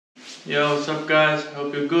Yo, what's up guys?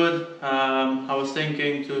 Hope you're good. I was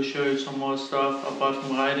thinking to show you some more stuff apart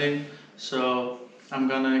from riding. So I'm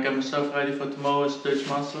gonna get myself ready for tomorrow's Dutch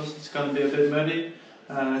Masters. It's gonna be a bit muddy.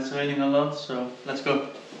 It's raining a lot, so let's go.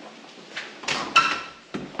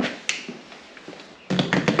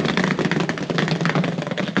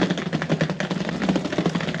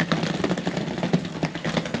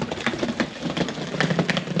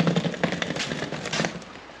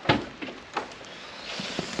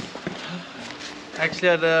 Actually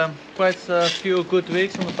had quite a few good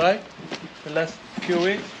weeks on the bike, the last few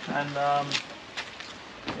weeks, and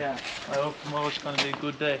yeah, I hope tomorrow's gonna be a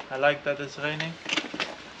good day. I like that it's raining.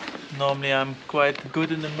 Normally I'm quite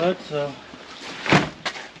good in the mud, so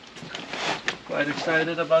quite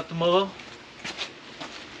excited about tomorrow.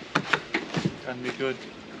 Can be good.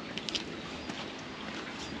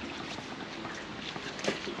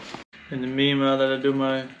 In the meanwhile that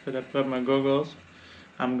I prep my goggles,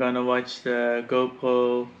 I'm gonna watch the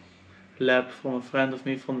GoPro lap from a friend of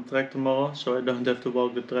me from the track tomorrow, so I don't have to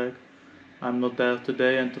walk the track. I'm not there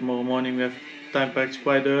today, and tomorrow morning we have time practice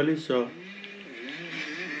quite early, so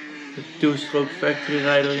the two-stroke factory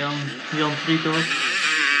rider Jan Friedhoff.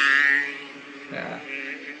 Yeah.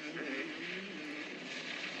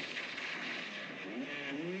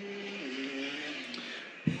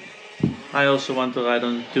 I also want to ride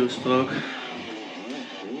on the two-stroke.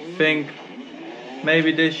 Think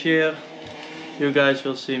maybe this year you guys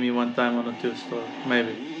will see me one time on a two-stroke,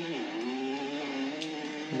 maybe.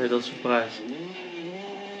 Little surprise.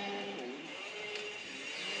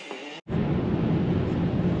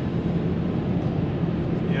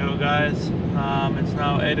 Yo guys, it's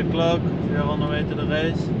now 8 o'clock, we are on the way to the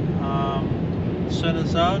race. The sun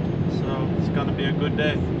is out, so it's gonna be a good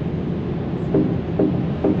day.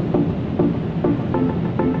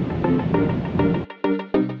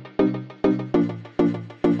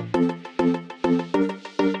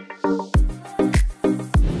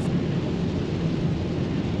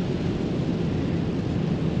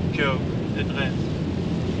 Joke, it rains.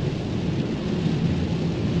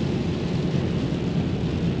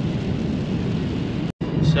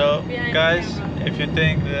 So guys, if you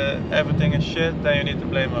think that everything is shit, then you need to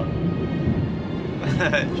blame her.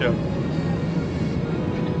 Joke.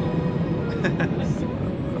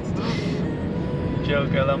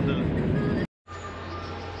 Joke, alhamdulillah.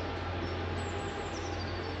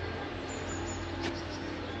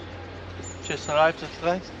 Just arrived at the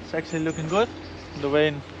track. It's actually looking good. The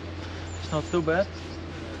rain is not too bad.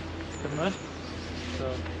 The mud.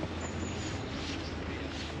 So.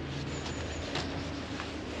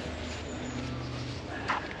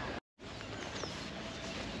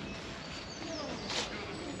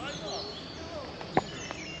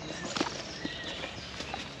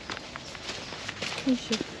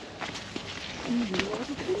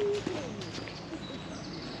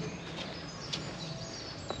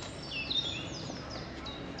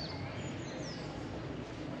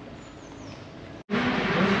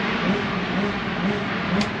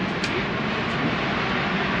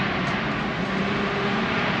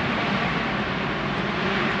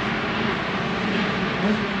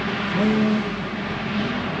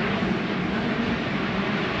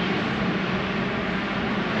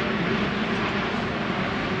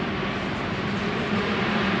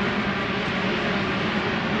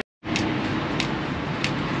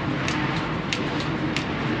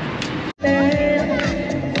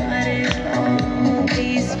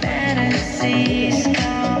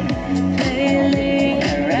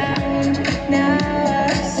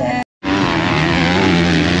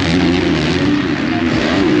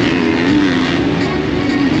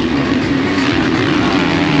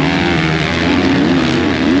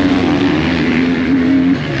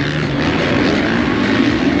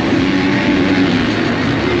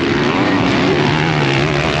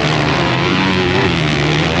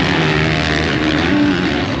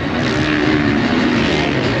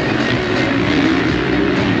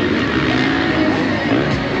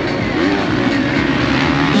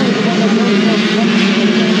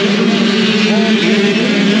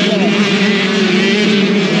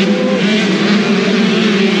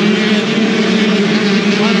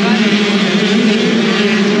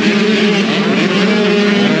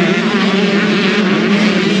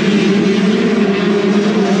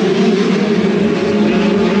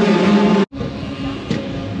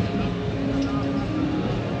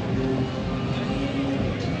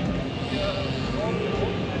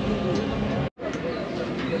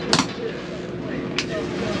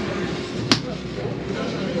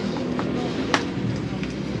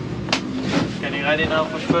 Ready now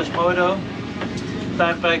for first moto.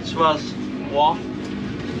 Time practice was 1.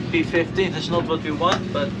 P15 is not what we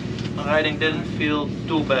want, but riding didn't feel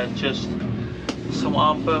too bad, just some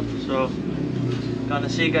arm pump. So gonna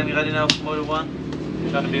see, getting ready now for Moto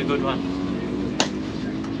 1. Gonna be a good one.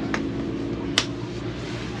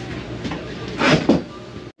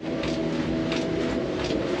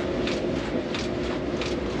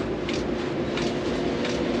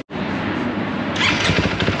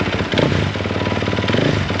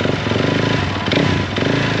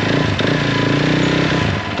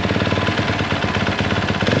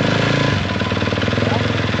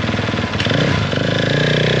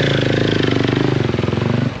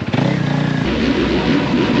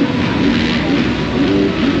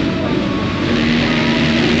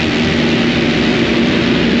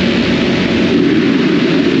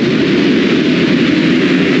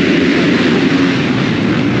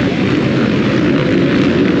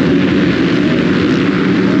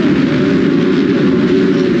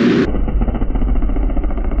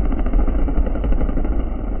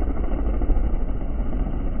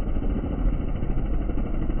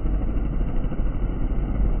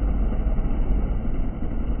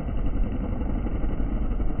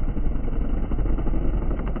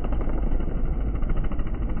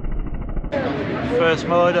 First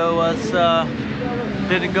moto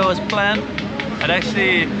didn't go as planned. It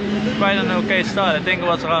actually quite an okay start. I think it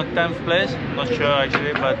was around 10th place, not sure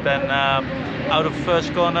actually, but then out of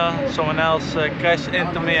first corner someone else crashed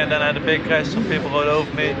into me, and then I had a big crash. Some people rode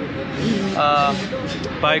over me.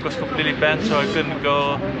 Bike was completely bent, so I couldn't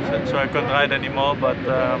go, so I couldn't ride anymore, but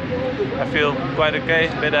I feel quite okay,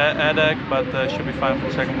 a bit of headache, but should be fine for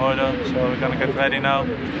the second moto. So we're gonna get ready now,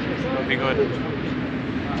 it'll be good.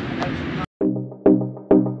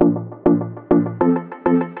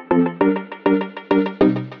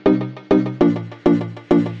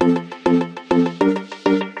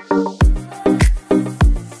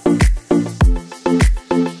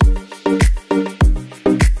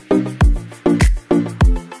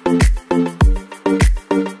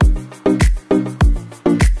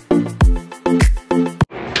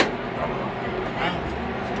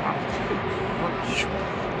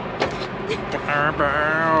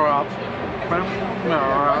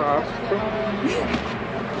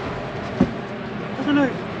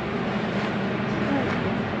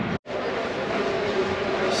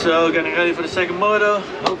 So getting ready for the second moto.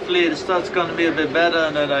 Hopefully the start's gonna be a bit better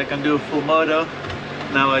and that I can do a full moto.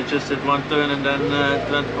 Now I just did one turn and then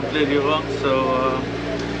it went completely wrong. So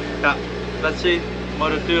yeah, let's see.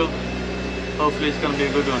 Moto 2. Hopefully it's gonna be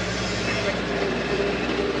a good one.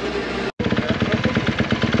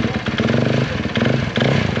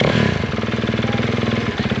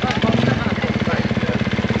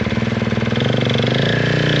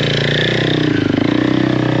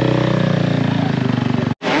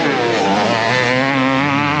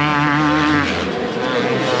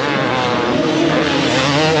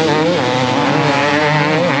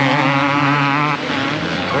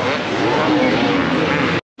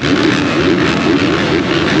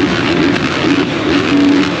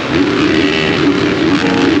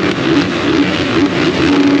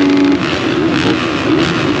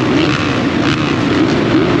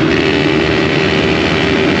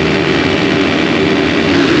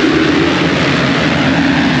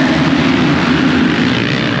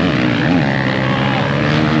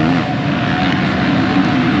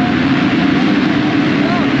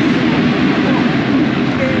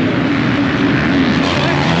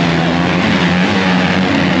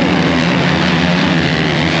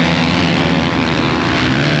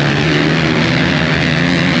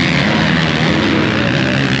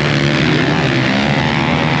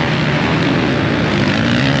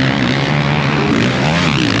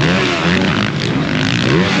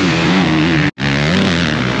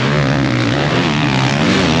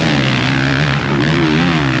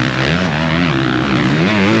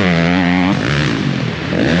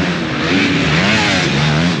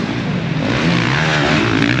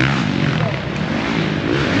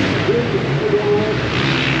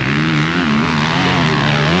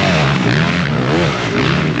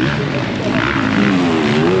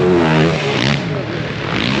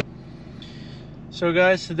 So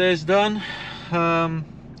guys, today's done.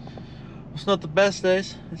 It's not the best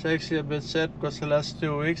days. It's actually a bit sad because the last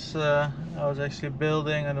 2 weeks I was actually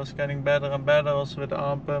building and it was getting better and better, also with the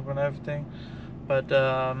arm pump and everything. But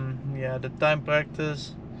yeah, the time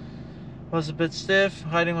practice was a bit stiff.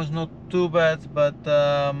 Riding was not too bad, but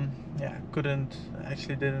yeah,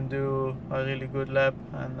 didn't do a really good lap,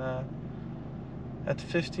 and at the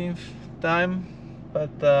 15th time.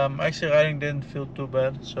 But actually riding didn't feel too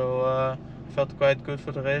bad, so felt quite good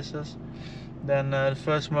for the races. Then the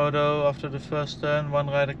first moto, after the first turn, one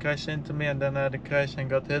rider crashed into me, and then I had a crash and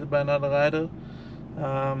got hit by another rider.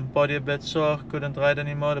 Body a bit sore, couldn't ride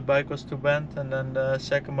anymore, the bike was too bent. And then the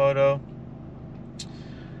second moto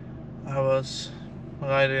I was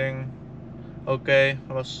riding okay,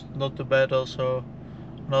 it was not too bad, also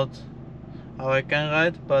not how I can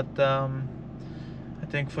ride, but I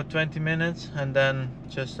think for 20 minutes, and then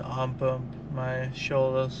just arm pump, my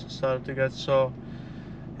shoulders started to get sore.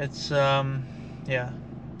 It's yeah,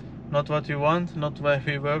 not what we want, not where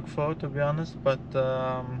we work for, to be honest, but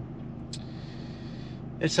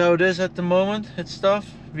it's how it is at the moment. It's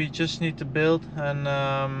tough, we just need to build, and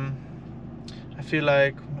I feel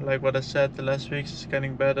like what I said the last weeks, is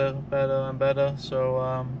getting better and better,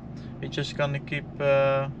 so we're just gonna keep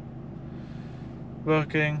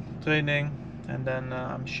working, training, and then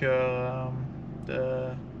I'm sure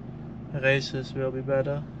the races will be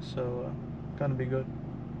better, so gonna be good.